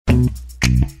Hey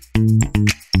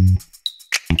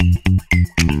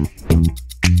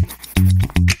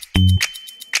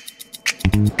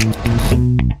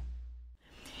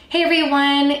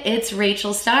everyone, it's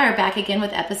Rachel Starr back again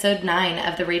with episode 9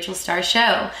 of the Rachel Starr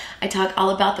Show. I talk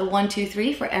all about the 1, 2,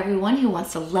 3 for everyone who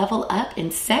wants to level up in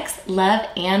sex, love,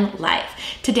 and life.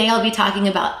 Today I'll be talking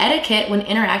about etiquette when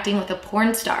interacting with a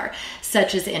porn star,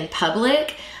 such as in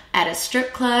public, at a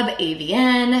strip club,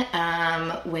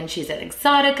 AVN, when she's at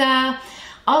Exotica.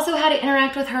 Also how to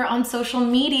interact with her on social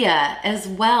media as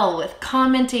well, with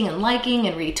commenting and liking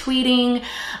and retweeting.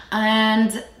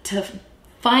 And to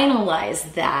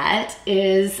finalize that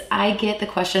is I get the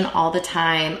question all the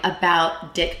time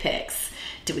about dick pics.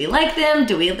 Do we like them?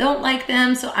 Do we don't like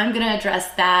them? So I'm going to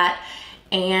address that,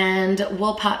 and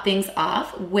we'll pop things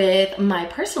off with my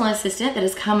personal assistant that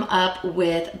has come up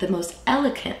with the most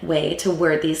elegant way to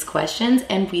word these questions,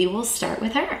 and we will start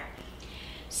with her.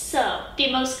 So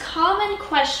the most common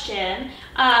question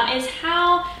is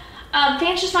how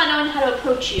fans just not knowing how to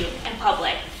approach you in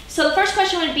public. So the first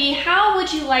question would be, how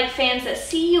would you like fans that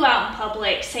see you out in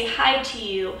public say hi to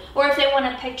you? Or if they want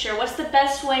a picture, what's the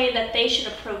best way that they should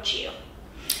approach you?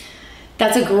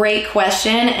 That's a great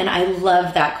question, and I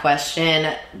love that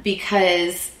question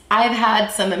because I've had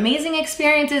some amazing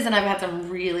experiences and I've had some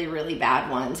really, really bad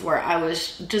ones where I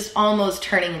was just almost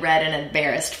turning red and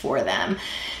embarrassed for them.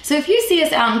 So if you see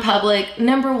us out in public,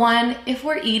 number one, if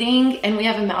we're eating and we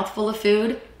have a mouthful of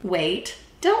food, wait.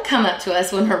 Don't come up to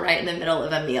us when we're right in the middle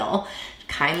of a meal.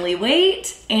 Kindly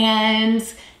wait, and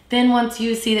then once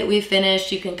you see that we've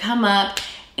finished, you can come up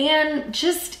and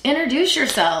just introduce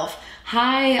yourself.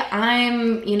 Hi,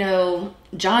 I'm,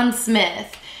 John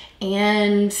Smith,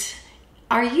 and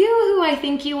are you who I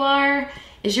think you are?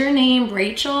 Is your name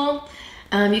Rachel?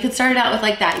 You could start it out with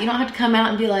like that. You don't have to come out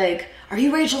and be like, are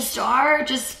you Rachel Starr?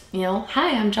 Just,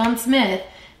 hi, I'm John Smith.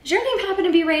 Does your name happen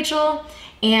to be Rachel?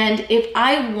 And if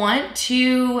I want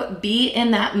to be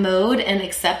in that mode and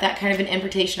accept that kind of an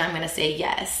invitation, I'm going to say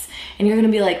yes. And you're going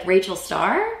to be like, Rachel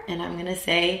Starr? And I'm going to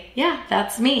say, yeah,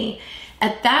 that's me.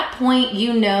 At that point,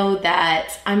 you know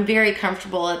that I'm very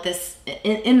comfortable at this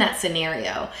in that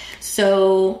scenario.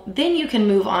 So then you can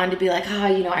move on to be like,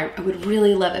 I would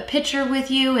really love a picture with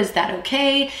you. Is that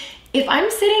okay? If I'm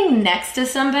sitting next to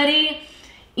somebody,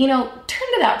 turn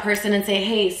to that person and say,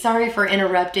 hey, sorry for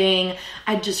interrupting.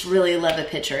 I'd just really love a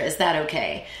picture. Is that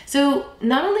okay? So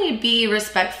not only be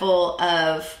respectful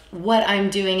of what I'm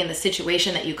doing in the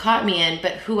situation that you caught me in,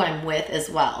 but who I'm with as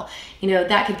well.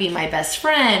 That could be my best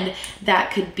friend.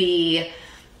 That could be,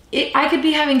 I could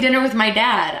be having dinner with my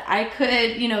dad. I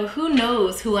could, who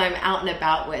knows who I'm out and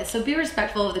about with. So be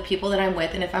respectful of the people that I'm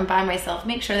with. And if I'm by myself,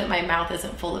 make sure that my mouth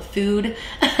isn't full of food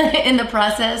in the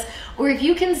process. Or if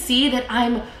you can see that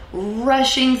I'm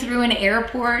rushing through an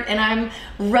airport and I'm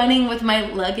running with my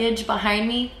luggage behind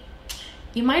me,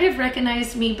 you might have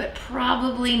recognized me, but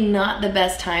probably not the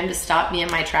best time to stop me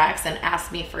in my tracks and ask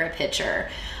me for a picture.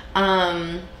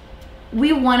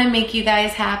 We want to make you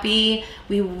guys happy.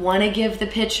 We want to give the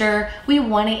picture. We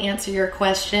want to answer your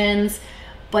questions,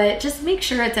 but just make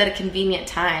sure it's at a convenient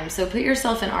time. So put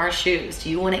yourself in our shoes. Do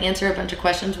you want to answer a bunch of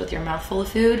questions with your mouth full of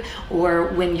food, or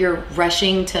when you're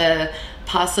rushing to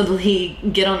possibly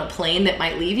get on a plane that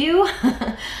might leave you?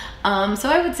 So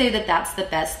I would say that that's the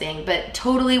best thing, but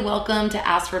totally welcome to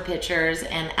ask for pictures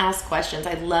and ask questions.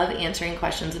 I love answering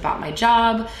questions about my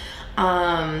job.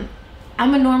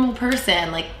 I'm a normal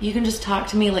person. Like, you can just talk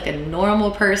to me like a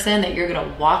normal person that you're going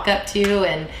to walk up to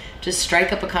and just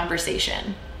strike up a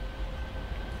conversation.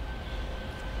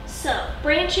 So,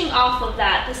 branching off of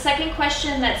that, the second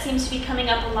question that seems to be coming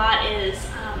up a lot is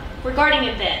regarding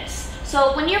events.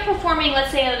 So, when you're performing,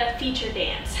 let's say, at a feature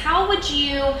dance, how would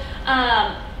you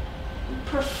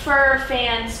prefer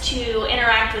fans to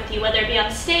interact with you, whether it be on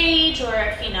stage or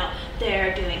if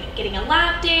they're getting a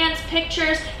lap dance,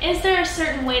 pictures? Is there a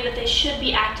certain way that they should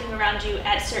be acting around you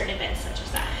at certain events such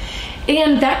as that?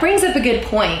 And that brings up a good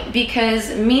point,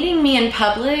 because meeting me in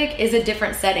public is a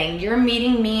different setting. You're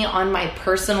meeting me on my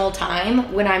personal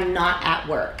time when I'm not at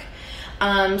work.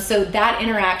 So that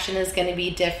interaction is going to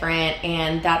be different,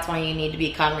 and that's why you need to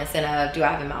be cognizant of, do I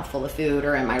have a mouthful of food,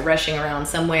 or am I rushing around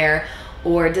somewhere?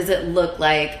 Or does it look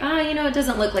like, it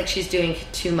doesn't look like she's doing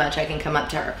too much, I can come up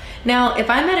to her. Now,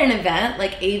 if I'm at an event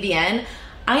like AVN,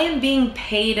 I am being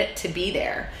paid to be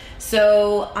there.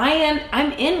 So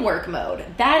I'm in work mode.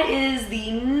 That is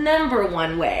the number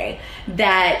one way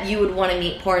that you would want to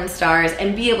meet porn stars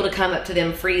and be able to come up to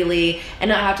them freely and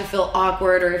not have to feel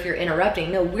awkward or if you're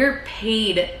interrupting. No, we're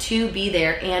paid to be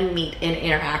there and meet and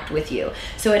interact with you.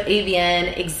 So at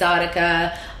AVN,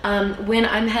 Exotica, when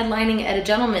I'm headlining at a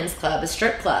gentleman's club, a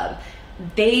strip club,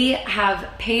 they have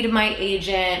paid my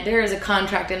agent. There is a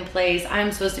contract in place.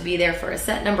 I'm supposed to be there for a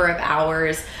set number of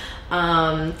hours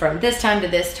from this time to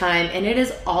this time. And it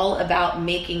is all about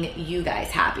making you guys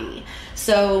happy.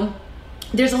 So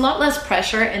there's a lot less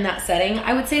pressure in that setting.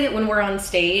 I would say that when we're on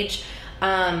stage,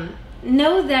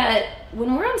 know that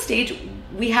when we're on stage,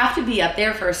 we have to be up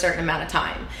there for a certain amount of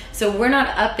time. So we're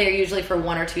not up there usually for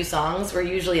 1 or 2 songs. We're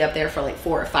usually up there for like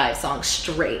 4 or 5 songs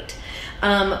straight.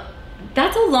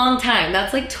 That's a long time.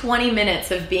 That's like 20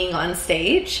 minutes of being on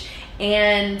stage.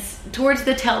 And towards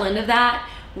the tail end of that,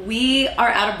 we are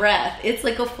out of breath. It's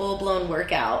like a full-blown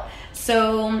workout.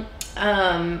 So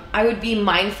I would be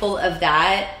mindful of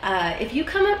that. If you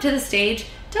come up to the stage,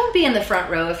 don't be in the front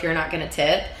row if you're not going to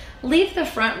tip. Leave the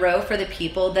front row for the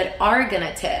people that are going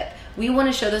to tip. We want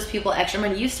to show those people extra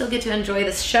money. You still get to enjoy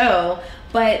the show,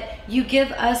 but you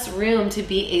give us room to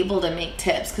be able to make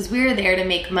tips because we're there to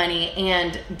make money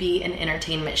and be an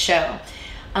entertainment show.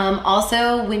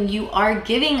 Also, when you are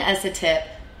giving us a tip,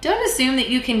 don't assume that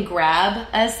you can grab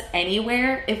us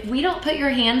anywhere. If we don't put your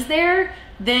hands there,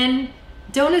 then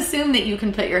don't assume that you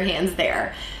can put your hands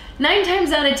there. 9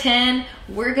 times out of 10,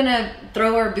 we're gonna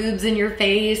throw our boobs in your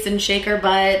face and shake our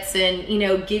butts and, you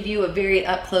know, give you a very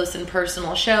up close and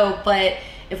personal show. But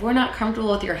if we're not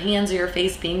comfortable with your hands or your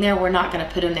face being there, we're not gonna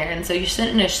put them there. And so you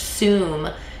shouldn't assume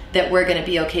that we're gonna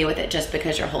be okay with it just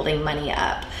because you're holding money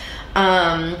up.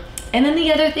 And then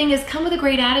the other thing is come with a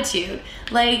great attitude.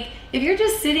 Like if you're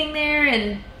just sitting there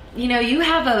and, you know, you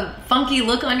have a funky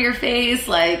look on your face,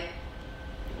 like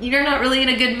you're not really in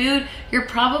a good mood, you're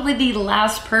probably the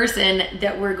last person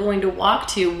that we're going to walk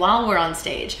to while we're on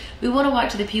stage. We want to walk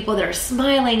to the people that are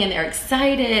smiling and they're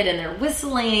excited and they're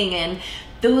whistling, and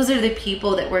those are the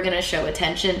people that we're going to show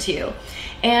attention to.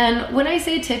 And when I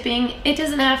say tipping, it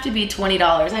doesn't have to be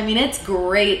 $20. I mean, it's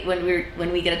great when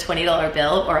we get a $20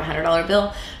 bill or a $100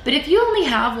 bill, but if you only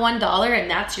have $1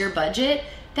 and that's your budget,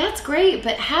 that's great,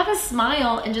 but have a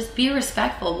smile and just be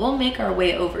respectful. We'll make our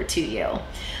way over to you.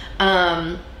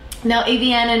 Now,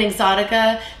 AVN and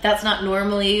Exotica, that's not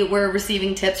normally, we're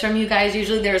receiving tips from you guys.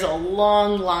 Usually there's a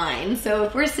long line. So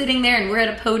if we're sitting there and we're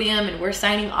at a podium and we're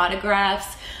signing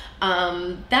autographs,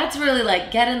 that's really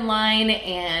like get in line,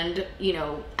 and, you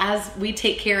know, as we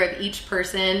take care of each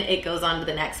person, it goes on to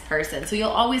the next person. So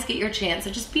you'll always get your chance. So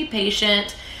just be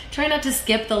patient. Try not to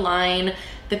skip the line.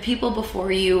 The people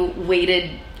before you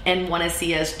waited and want to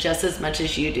see us just as much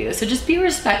as you do. So just be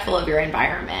respectful of your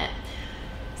environment.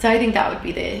 So I think that would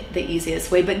be the easiest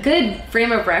way, but good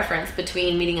frame of reference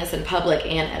between meeting us in public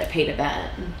and at a paid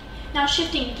event. Now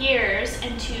shifting gears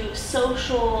into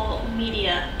social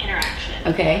media interaction.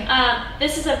 Okay.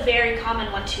 This is a very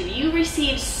common one too. You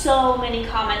receive so many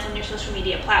comments on your social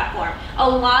media platform. A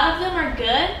lot of them are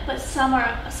good, but some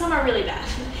are really bad.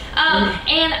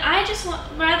 And I just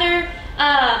rather,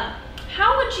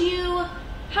 how do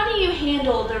you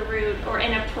handle the rude or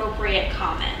inappropriate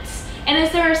comments? And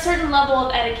is there a certain level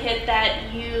of etiquette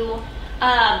that you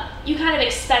kind of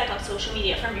expect on social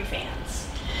media from your fans?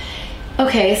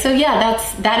 Okay, so yeah,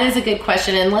 that is a good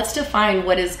question, and let's define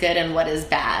what is good and what is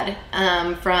bad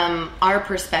from our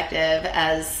perspective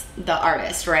as the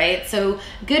artist, right? So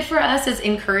good for us is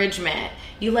encouragement.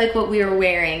 You like what we are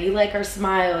wearing, you like our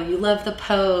smile, you love the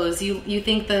pose, you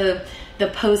think the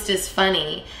post is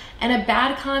funny. And a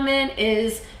bad comment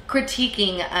is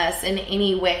critiquing us in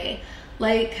any way.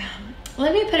 Like,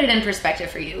 let me put it in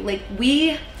perspective for you. Like,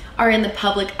 we are in the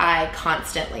public eye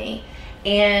constantly,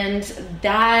 and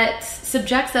that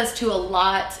subjects us to a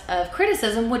lot of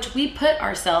criticism, which we put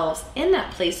ourselves in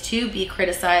that place to be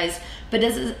criticized. But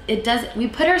we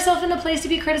put ourselves in the place to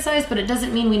be criticized, but it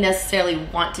doesn't mean we necessarily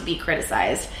want to be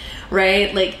criticized,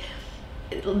 right? Like,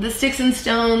 the sticks and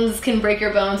stones can break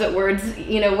your bones, but words,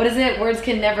 you know, what is it? Words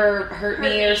can never hurt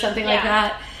me or something like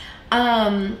that.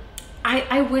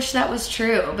 I wish that was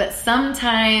true, but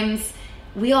sometimes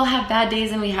we all have bad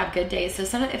days and we have good days. So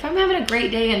if I'm having a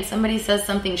great day and somebody says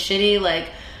something shitty, like,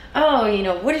 oh, you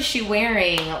know, what is she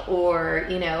wearing? Or,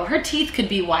 you know, her teeth could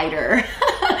be whiter,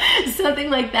 something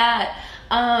like that.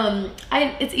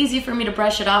 It's easy for me to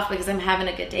brush it off because I'm having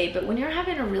a good day. But when you're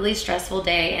having a really stressful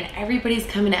day and everybody's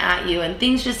coming at you and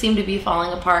things just seem to be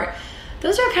falling apart,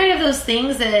 those are kind of those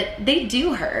things that they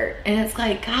do hurt. And it's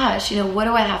like, gosh, you know, what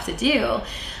do I have to do?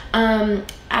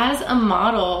 As a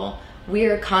model, we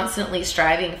are constantly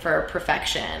striving for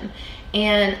perfection.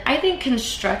 And I think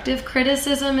constructive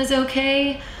criticism is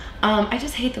okay. I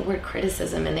just hate the word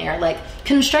criticism in there. Like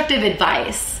constructive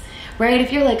advice, right?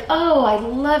 If you're like, oh, I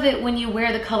love it when you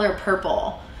wear the color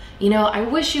purple. You know, I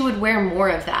wish you would wear more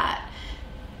of that.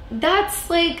 That's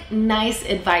like nice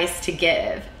advice to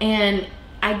give. And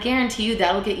I guarantee you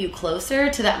that'll get you closer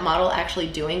to that model actually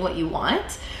doing what you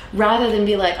want, rather than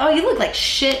be like, oh, you look like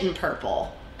shit in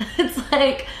purple. It's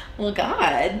like, well,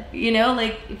 God, you know,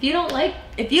 like if you don't like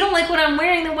what I'm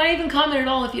wearing, then why even comment at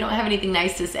all if you don't have anything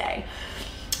nice to say?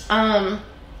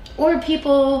 Or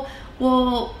people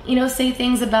will, you know, say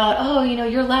things about, oh, you know,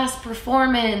 your last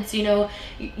performance, you know,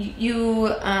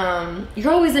 you're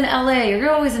always in LA or you're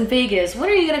always in Vegas. When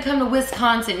are you going to come to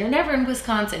Wisconsin? You're never in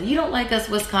Wisconsin. You don't like us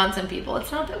Wisconsin people.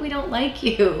 It's not that we don't like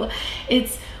you.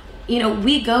 It's, you know,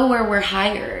 we go where we're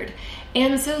hired.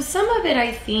 And so some of it,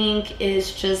 I think,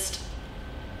 is just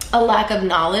a lack of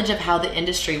knowledge of how the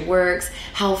industry works,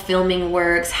 how filming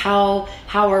works, how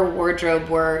our wardrobe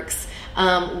works,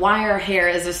 why our hair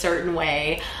is a certain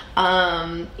way,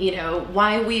 you know,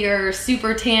 why we are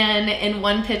super tan in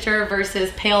one picture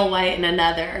versus pale white in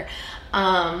another.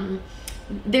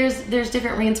 There's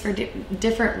different reasons for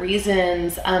different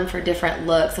reasons for different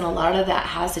looks, and a lot of that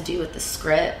has to do with the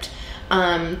script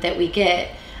that we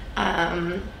get.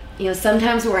 You know,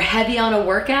 sometimes we're heavy on a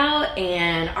workout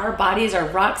and our bodies are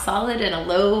rock solid and a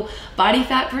low body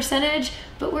fat percentage,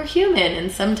 but we're human,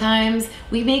 and sometimes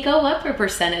we may go up a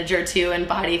percentage or two in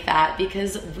body fat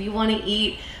because we want to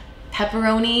eat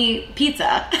pepperoni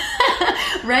pizza,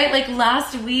 right? Like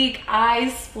last week I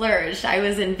splurged. I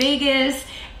was in Vegas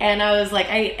and I was like,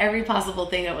 I ate every possible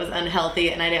thing that was unhealthy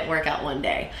and I didn't work out one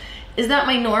day. Is that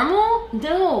my normal?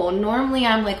 No, normally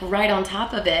I'm like right on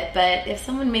top of it. But if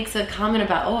someone makes a comment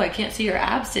about, oh, I can't see your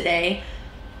abs today,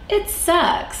 it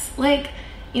sucks. Like,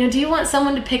 you know, do you want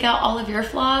someone to pick out all of your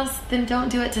flaws? Then don't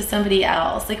do it to somebody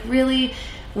else. Like, really,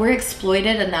 we're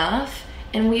exploited enough,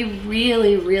 and we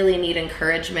really, really need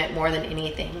encouragement more than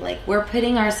anything. Like, we're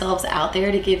putting ourselves out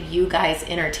there to give you guys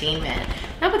entertainment.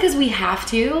 Not because we have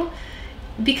to,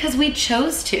 because we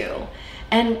chose to.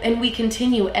 And we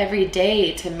continue every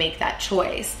day to make that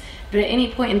choice. But at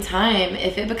any point in time,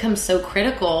 if it becomes so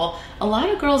critical, a lot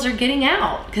of girls are getting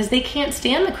out because they can't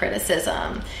stand the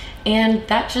criticism. And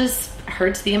that just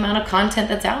hurts the amount of content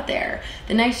that's out there.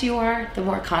 The nicer you are, the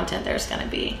more content there's gonna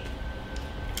be.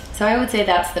 So I would say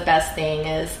that's the best thing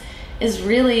is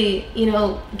really, you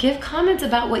know, give comments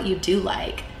about what you do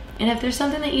like. And if there's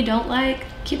something that you don't like,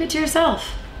 keep it to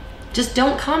yourself. Just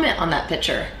don't comment on that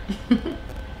picture.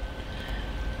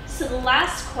 So the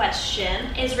last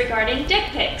question is regarding dick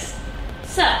pics.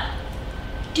 So,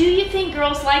 do you think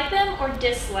girls like them or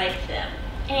dislike them?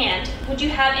 And would you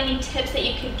have any tips that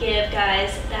you could give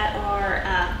guys that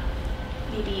are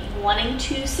maybe wanting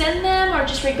to send them, or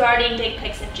just regarding dick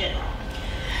pics in general?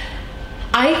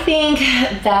 I think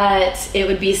that it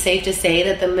would be safe to say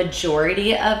that the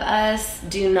majority of us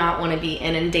do not want to be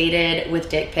inundated with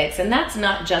dick pics. And that's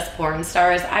not just porn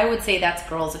stars. I would say that's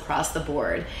girls across the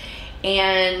board.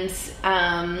 And,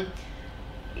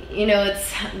 you know,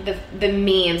 it's the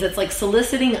memes. It's like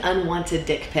soliciting unwanted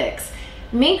dick pics.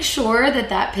 Make sure that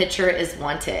that picture is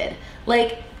wanted.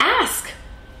 Like, ask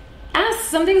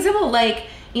something simple. Like,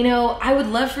 you know, I would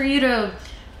love for you to,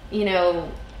 you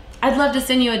know, I'd love to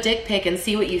send you a dick pic and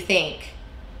see what you think.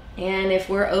 And if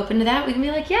we're open to that, we can be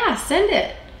like, yeah, send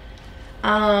it.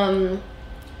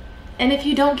 And if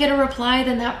you don't get a reply,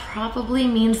 then that probably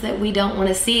means that we don't want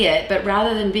to see it. But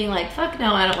rather than being like, fuck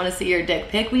no, I don't want to see your dick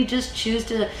pic, we just choose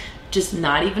to just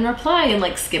not even reply and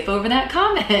like skip over that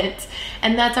comment.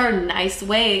 And that's our nice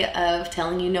way of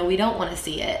telling you, no, we don't want to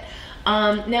see it.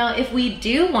 Now, if we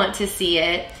do want to see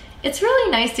it, it's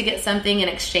really nice to get something in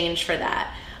exchange for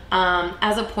that.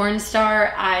 As a porn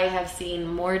star, I have seen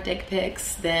more dick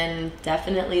pics than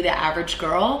definitely the average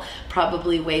girl,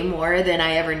 probably way more than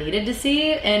I ever needed to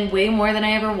see and way more than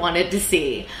I ever wanted to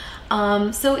see.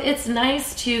 So it's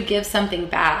nice to give something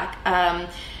back.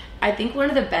 I think one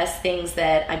of the best things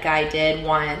that a guy did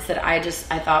once that I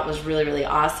thought was really, really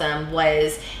awesome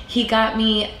was he got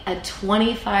me a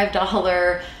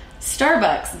 $25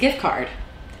 Starbucks gift card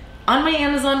on my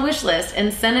Amazon wish list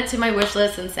and sent it to my wish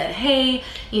list and said, hey,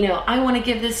 you know, I want to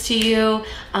give this to you.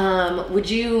 Would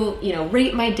you, you know,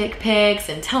 rate my dick pics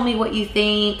and tell me what you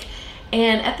think?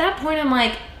 And at that point, I'm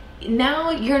like, now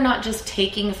you're not just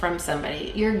taking from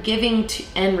somebody, you're giving to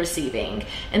and receiving.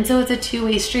 And so it's a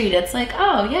two-way street. It's like,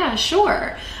 oh yeah,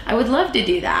 sure. I would love to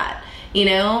do that, you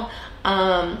know?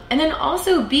 And then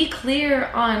also be clear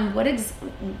on what is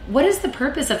the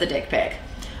purpose of the dick pic?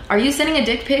 Are you sending a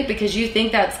dick pic because you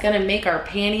think that's going to make our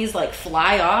panties like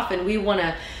fly off and we want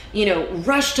to, you know,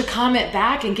 rush to comment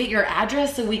back and get your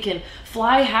address so we can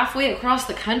fly halfway across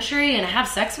the country and have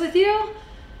sex with you?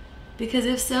 Because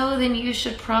if so, then you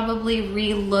should probably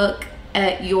relook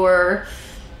at your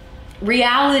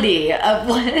reality of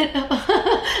what,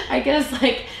 I guess,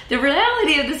 like the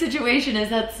reality of the situation is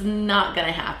that's not going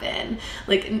to happen.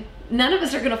 Like, none of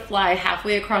us are going to fly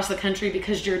halfway across the country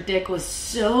because your dick was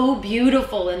so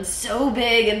beautiful and so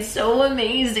big and so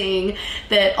amazing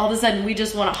that all of a sudden we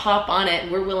just want to hop on it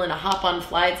and we're willing to hop on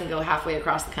flights and go halfway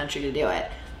across the country to do it.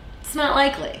 It's not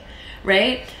likely,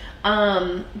 right?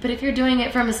 But if you're doing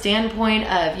it from a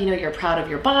standpoint of, you're proud of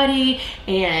your body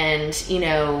and,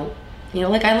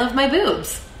 like I love my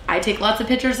boobs. I take lots of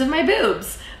pictures of my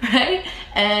boobs, right?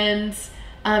 And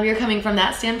you're coming from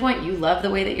that standpoint, you love the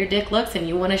way that your dick looks and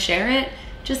you want to share it,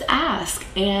 just ask.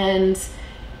 And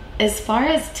as far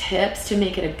as tips to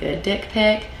make it a good dick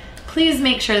pic, please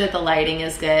make sure that the lighting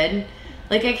is good.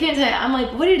 Like, I can't tell you, I'm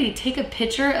like, what did he take a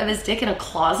picture of his dick in a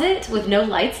closet with no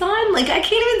lights on? Like, I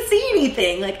can't even see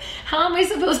anything. Like, how am I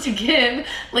supposed to give,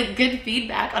 like, good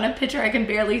feedback on a picture I can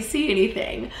barely see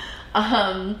anything?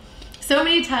 So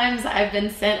many times I've been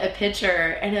sent a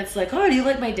picture and it's like, oh, do you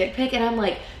like my dick pic? And I'm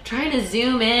like trying to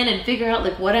zoom in and figure out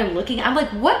like what I'm looking at. I'm like,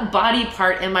 what body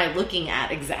part am I looking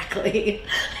at exactly?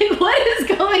 Like, what is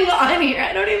going on here?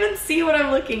 I don't even see what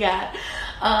I'm looking at.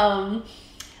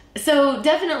 So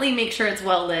definitely make sure it's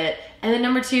well lit. And then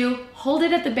number 2, hold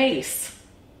it at the base.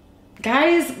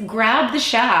 Guys, grab the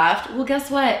shaft. Well,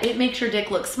 guess what? It makes your dick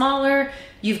look smaller.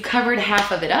 You've covered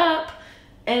half of it up.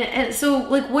 And so,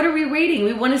 like, what are we waiting?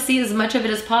 We want to see as much of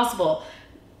it as possible.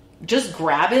 Just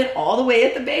grab it all the way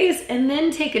at the base and then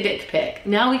take a dick pic.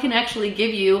 Now we can actually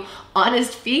give you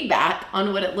honest feedback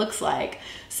on what it looks like.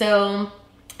 So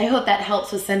I hope that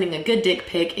helps with sending a good dick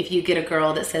pic if you get a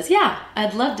girl that says, yeah,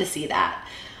 I'd love to see that.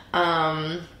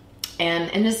 And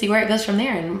just see where it goes from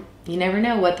there. And you never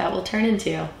know what that will turn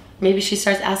into. Maybe she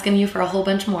starts asking you for a whole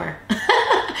bunch more.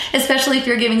 Especially if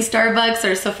you're giving Starbucks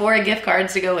or Sephora gift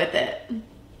cards to go with it.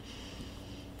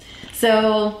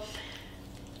 So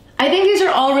I think these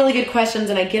are all really good questions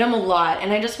and I get them a lot,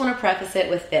 and I just want to preface it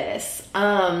with this.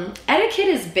 Etiquette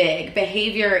is big.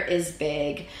 Behavior is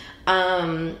big.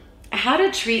 How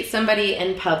to treat somebody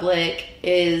in public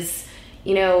is,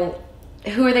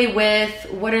 who are they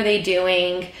with? What are they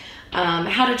doing?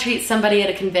 How to treat somebody at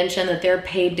a convention that they're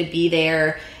paid to be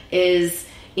there is,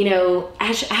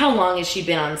 how long has she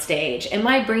been on stage? Am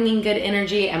I bringing good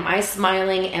energy? Am I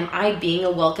smiling? Am I being a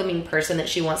welcoming person that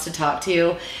she wants to talk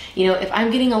to? If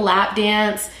I'm getting a lap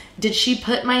dance, did she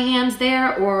put my hands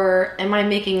there, or am I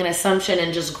making an assumption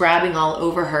and just grabbing all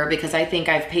over her because I think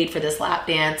I've paid for this lap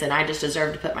dance and I just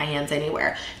deserve to put my hands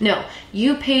anywhere? No,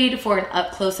 you paid for an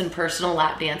up close and personal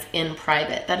lap dance in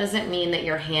private. That doesn't mean that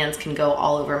your hands can go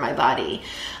all over my body.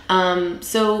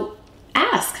 So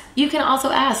ask. You can also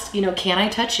ask, can I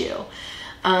touch you?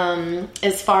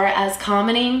 As far as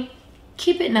commenting,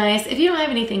 keep it nice. If you don't have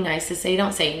anything nice to say,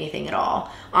 don't say anything at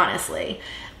all, honestly.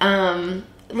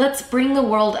 Let's bring the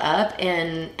world up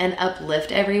and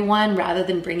uplift everyone rather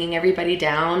than bringing everybody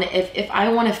down. If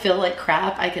I want to feel like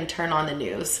crap, I can turn on the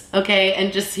news, okay,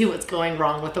 and just see what's going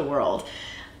wrong with the world.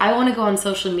 I want to go on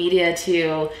social media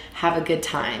to have a good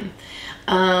time.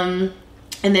 And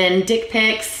then dick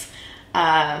pics,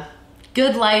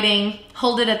 good lighting,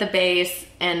 hold it at the base,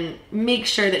 and make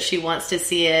sure that she wants to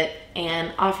see it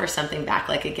and offer something back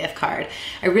like a gift card.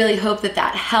 I really hope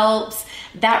that helps.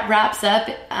 That wraps up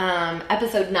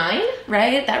episode 9,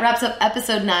 right? That wraps up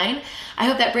episode 9. I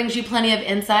hope that brings you plenty of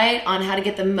insight on how to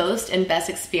get the most and best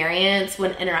experience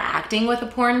when interacting with a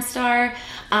porn star.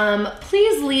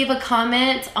 Please leave a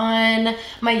comment on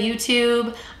my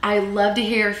YouTube. I love to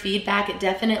hear your feedback. It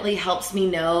definitely helps me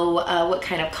know what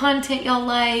kind of content y'all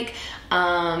like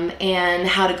and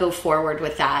how to go forward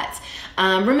with that.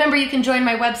 Remember, you can join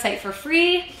my website for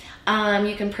free.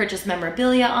 You can purchase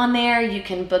memorabilia on there. You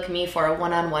can book me for a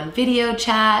one-on-one video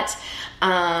chat.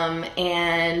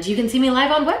 And you can see me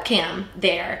live on webcam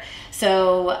there.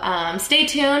 So stay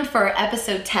tuned for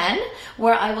episode 10,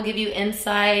 where I will give you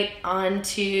insight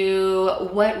onto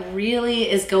what really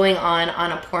is going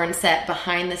on a porn set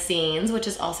behind the scenes, which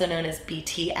is also known as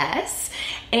BTS,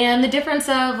 and the difference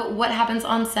of what happens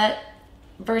on set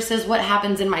versus what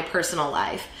happens in my personal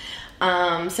life.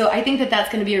 So I think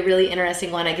that's going to be a really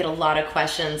interesting one. I get a lot of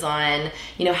questions on,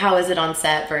 how is it on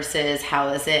set versus how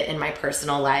is it in my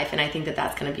personal life? And I think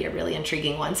that's going to be a really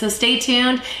intriguing one. So stay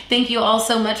tuned. Thank you all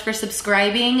so much for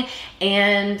subscribing,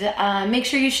 and make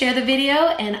sure you share the video,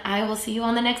 and I will see you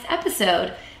on the next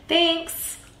episode.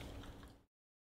 Thanks.